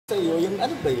Sa'yo, yung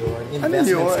ano ba yun? Ano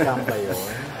Investment yun? scam ba yun?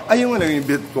 Ay, yung ano, yung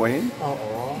Bitcoin?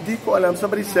 Oo. Hindi ko alam.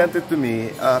 Somebody sent it to me.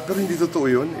 Pero hindi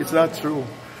totoo yun. It's not true.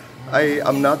 I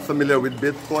am not familiar with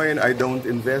Bitcoin. I don't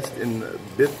invest in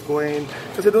Bitcoin.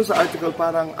 Kasi doon sa article,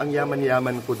 parang ang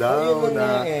yaman-yaman ko daw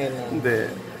na...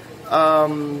 Hindi.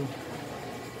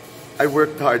 I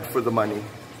worked hard for the money.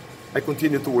 I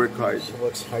continue to work hard. She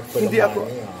works hard for Hindi the ako...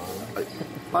 money.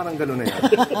 Parang gano'n na yan.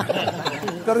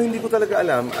 Pero hindi ko talaga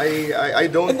alam. I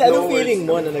don't know. Anong feeling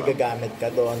mo na nagagamit ka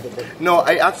doon? No,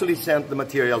 I actually sent the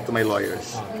material to my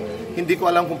lawyers. Okay. Hindi ko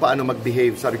alam kung paano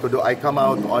mag-behave. Sabi ko, do I come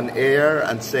out on air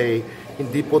and say,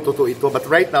 hindi po totoo ito. But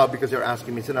right now, because you're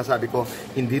asking me, sinasabi ko,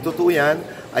 hindi totoo yan.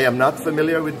 I am not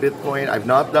familiar with Bitcoin. I've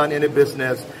not done any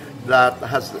business that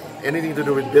has anything to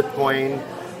do with Bitcoin.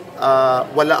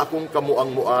 Wala akong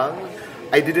kamuang-muang.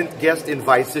 I didn't guest in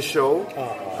Vice's show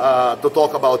to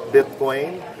talk about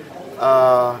Bitcoin.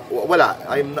 Wala.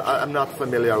 I'm not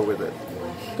familiar with it.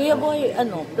 Kuya Boy,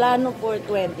 plano for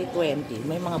 2020?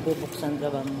 May mga bubuksan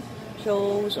ka bang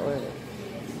shows or...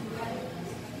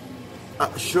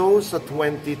 Shows sa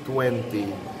 2020,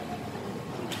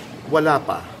 wala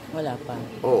pa. Wala pa?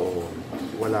 Oo,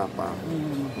 wala pa.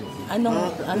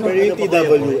 Anong pero yung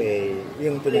TWA,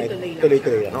 yung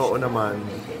tuloy-tuloy lang. Oo naman.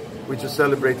 We just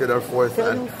celebrated our 4th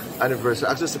anniversary.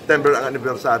 Actually, September ang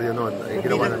anibersaryo nun.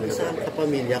 Ginawa namin ito. Sa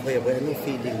kapamilya, Kuya Boy, anong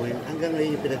feeling mo? Hanggang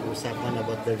ngayon yung pinag-usapan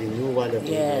about the renewal of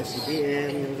the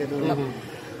ABS-CBN, yung gano'n.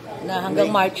 Na hanggang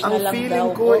March na lang daw. Ang feeling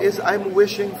ko is I'm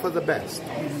wishing for the best.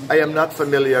 I am not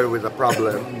familiar with the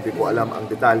problem. Hindi ko alam ang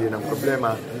detalye ng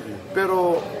problema.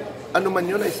 Pero ano man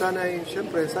yun ay sana'y,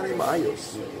 syempre, sana'y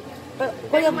maayos. Pero,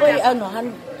 Kuya Boy,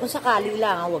 kung sakali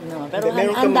lang, huwag naman. Pero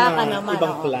handa ka naman.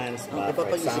 Ibang plans ba?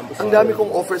 Ang dami kong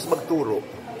offers magturo.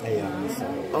 Ayan.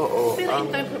 Oo. Pero in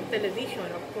terms of television,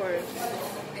 of course.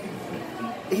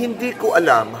 Hindi ko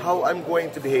alam how I'm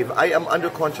going to behave. I am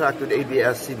under contract with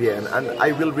ABS-CBN and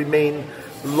I will remain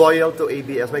loyal to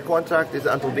ABS. My contract is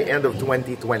until the end of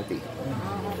 2020.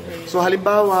 So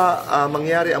halimbawa,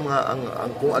 mangyari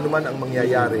kung ano man ang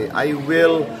mangyayari, I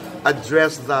will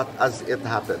address that as it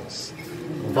happens.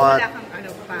 But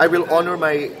I will honor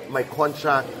my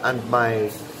contract and my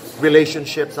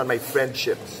relationships and my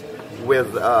friendships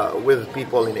with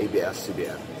people in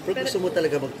ABS-CBN. Pero gusto mo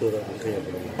talaga magturo?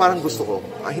 Parang gusto ko.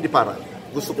 Hindi parang.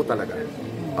 Gusto ko talaga.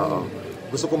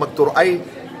 Gusto ko magturo. Ay,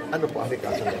 ano po ang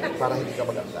kaso mo? Para hindi ka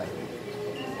mag-apply.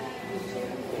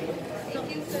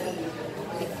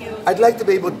 I'd like to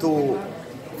be able to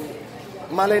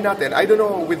malay natin, I don't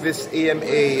know with this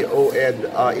AMAOED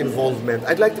involvement,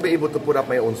 I'd like to be able to put up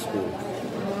my own school.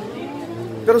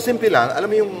 Pero simple lang, alam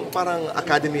mo yung parang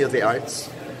Academy of the Arts,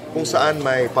 kung saan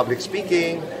may public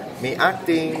speaking, may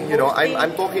acting,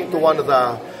 I'm talking to one of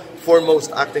the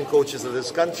foremost acting coaches of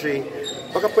this country.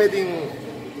 Baka pwedeng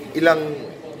ilang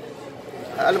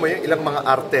mga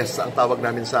artes ang tawag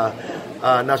namin sa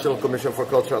National Commission for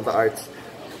Culture and the Arts.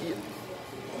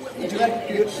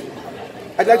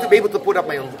 I'd like to be able to put up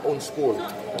my own school.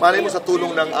 Malay mo sa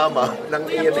tulong ng ama, ng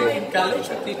ENA. In college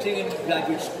or teaching in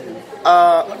graduate school?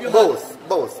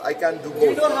 Both. I can do both. Do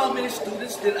you know how many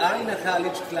students there are in a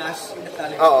college class?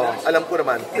 Alam ko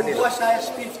naman. In Buwas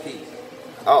Hayas,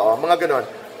 50. Oo, mga ganon.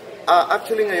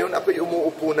 Actually ngayon, ako'y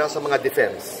umuupo na sa mga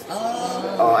defense.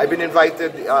 I've been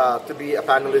invited to be a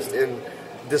panelist in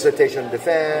dissertation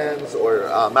defense or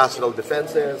masteral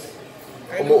defenses.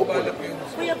 Umuupo na.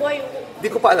 Kuya Boy, di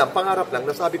ko pa alam, pangarap lang,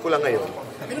 nasabi ko lang ngayon.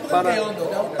 Para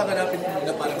pangarapin mo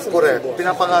na parang... Correct,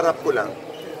 pinapangarap ko lang.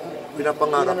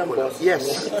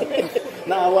 Yes.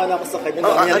 Naawa na ako sa kanya.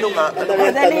 Ano nga?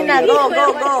 Madali na, go.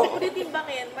 Ulitin ba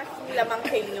ngayon, mas lamang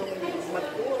kayo yung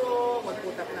magturo,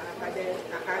 magputap ng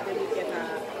academy, kaya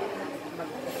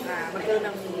magkaroon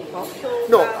ng talk show?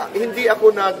 No, hindi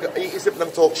ako nag-iisip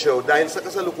ng talk show dahil sa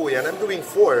kasalukuyan, I'm doing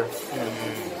 4.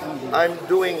 I'm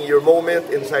doing Your Moment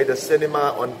inside the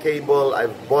cinema on cable.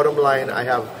 Bottom line, I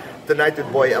have Tonight with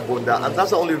Boy Abunda. And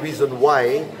that's the only reason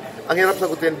why, ang hirap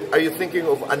sagutin, are you thinking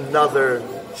of another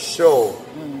show?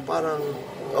 Parang,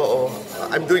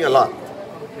 I'm doing a lot.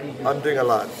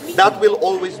 That will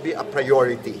always be a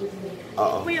priority.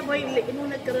 Kuya Boy,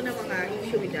 nung nagkaroon ng mga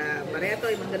issue with Barretto,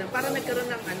 parang nagkaroon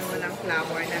ng ng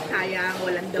clamor na sayang,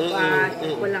 walang dapat,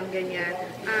 walang ganyan.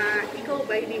 Ikaw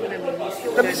ba, hindi mo nami-miss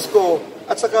yung... Namiss ko.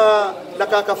 At saka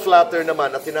nakaka-flatter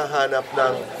naman at hinahanap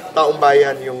ng taong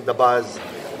bayan yung the buzz.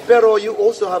 Pero you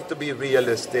also have to be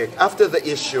realistic. After the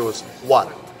issues, what?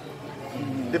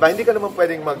 Diba? Hindi ka naman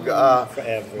pwedeng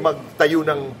magtayo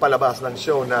ng palabas ng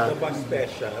show na...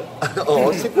 special?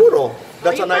 Oo, siguro.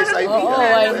 That's a nice idea.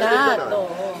 Why not?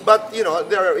 But,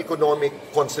 there are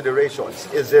economic considerations.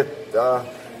 Is it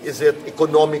Is it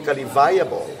economically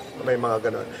viable? May mga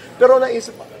ganun. Pero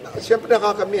naisip, siyempre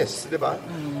nakakamiss, di ba?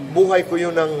 Buhay ko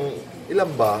yun ng ilan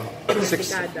ba?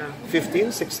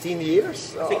 15, 16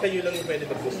 years? Kasi kayo lang yung pwede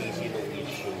magbusisi ng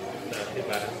issue na, di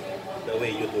ba? The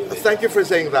way you do it. Thank you for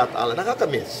saying that, Alan.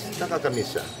 Nakakamiss.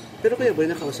 Nakakamiss siya. Pero Kuya Boy,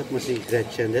 nakausap mo si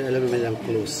Gretchen, dahil alam mo lang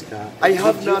close ka. I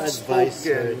have Did you not advise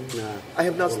her spoken. na, I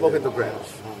have not spoken to Gretch.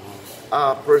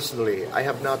 Personally, I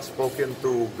have not spoken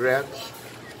to Gretch.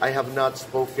 I have not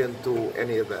spoken to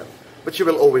any of them. But she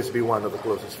will always be one of the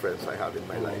closest friends I have in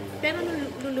my life. Pero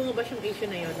nung lumabas yung issue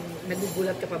na yun,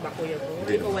 nagugulat ka pa ba, Kuya Boy? O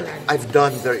ikaw wala na? I've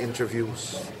done their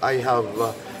interviews. I have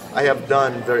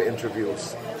done their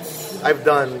interviews. I've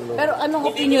done... Pero anong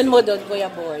opinion mo doon,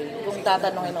 Kuya Boy? Kung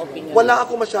tatanungin ang opinion Wala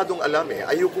ako masyadong alam eh.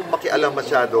 Ayokong makialam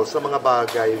masyado sa mga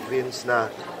bagay, Vince, na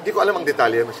hindi ko alam ang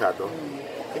detalye masyado.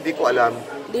 Hindi ko alam.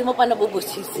 Hindi mo pa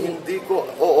nabubusisi. Hindi ko...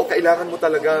 Oo, kailangan mo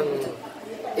talagang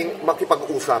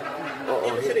makipag-usap.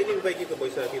 Oo. Kasi rin-invite ito,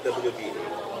 Boy, sa TWBA.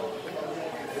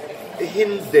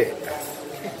 Hindi.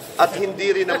 At hindi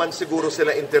rin naman siguro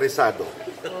sila interesado.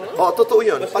 Oh, totoo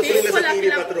yun. Patingin sa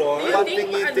TV Patrol.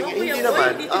 Patingin. Hindi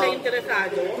naman. Hindi sila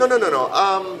interesado. No.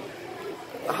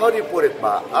 How do you put it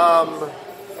ba?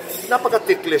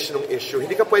 Napaka-ticklish ng issue.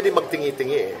 Hindi ka pwede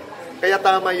magtingi-tingi eh. Kaya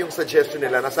tama yung suggestion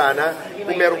nila na sana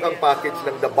kung meron kang package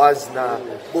ng The Buzz na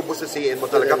bubusisiin mo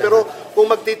talaga. Pero kung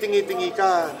magtitingi-tingi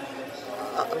ka,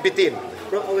 bitin.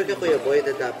 Pero aware ka Kuya Boy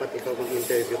na dapat ikaw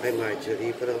mag-interview kay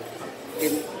Marjorie, pero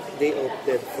they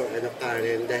opted for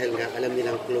Karen dahil nga alam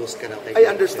nilang close ka na kay I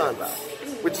understand that.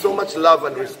 With so much love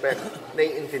and respect,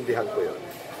 naiintindihan ko yun.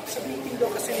 Sa meeting daw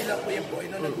kasi nila Kuya Boy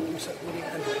na nag-uusap ulit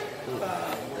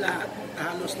lahat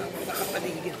halos na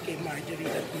nakapaligid kay Marjorie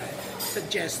that night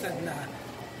suggested na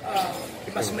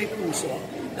mas may puso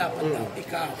dapat daw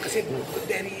ikaw kasi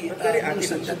very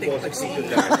puso dating pagsigil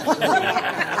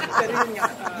pero yun nga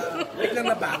biglang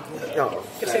nabago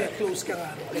kasi close ka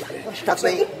nga At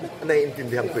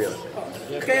naiintindihan ko yun.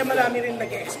 kaya marami rin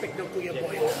nag-expect ng Kuya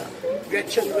Boy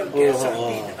Gretchen will get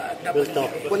something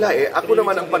Wala eh. Ako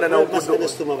naman ang pananaw ko doon.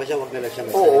 Mas gusto mo ba siya, wag na lang siya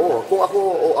masaya. Oo. Kung ako,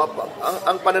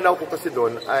 ang pananaw ko kasi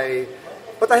doon ay,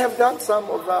 but I have done some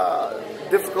of the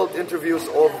difficult interviews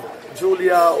of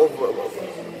Julia, of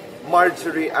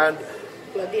Marjorie, and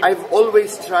I've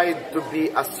always tried to be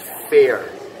as fair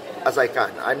as I can.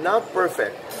 I'm not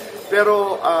perfect.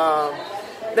 Pero,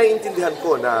 naiintindihan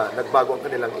ko na nagbago ang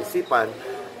kanilang isipan.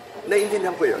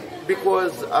 Naiintindihan ko yun.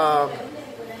 Because,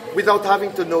 without having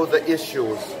to know the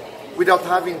issues, without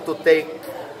having to take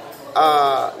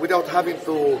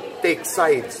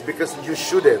sides, because you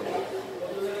shouldn't.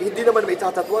 Hindi naman may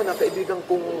tatatwa na kaibigan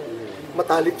kong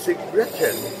matalik si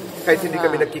Gretchen. Kahit hindi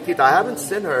kami nagkikita. I haven't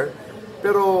seen her.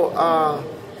 Pero,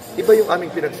 iba yung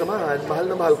aming pinagsamahan. Mahal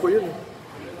na mahal ko yun.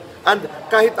 And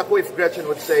kahit ako, if Gretchen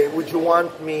would say, would you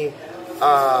want me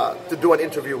to do an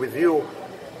interview with you?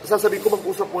 Sasabihin ko,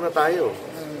 mag-usap muna tayo.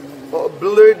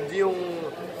 Blurred yung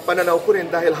pananaw ko rin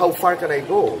dahil how far can I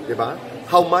go, di ba?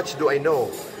 How much do I know?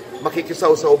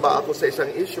 Makikisaw-saw ba ako sa isang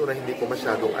issue na hindi ko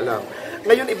masyadong alam?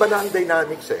 Ngayon, iba na ang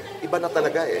dynamics eh. Iba na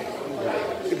talaga eh.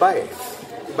 Iba eh.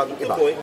 Iba.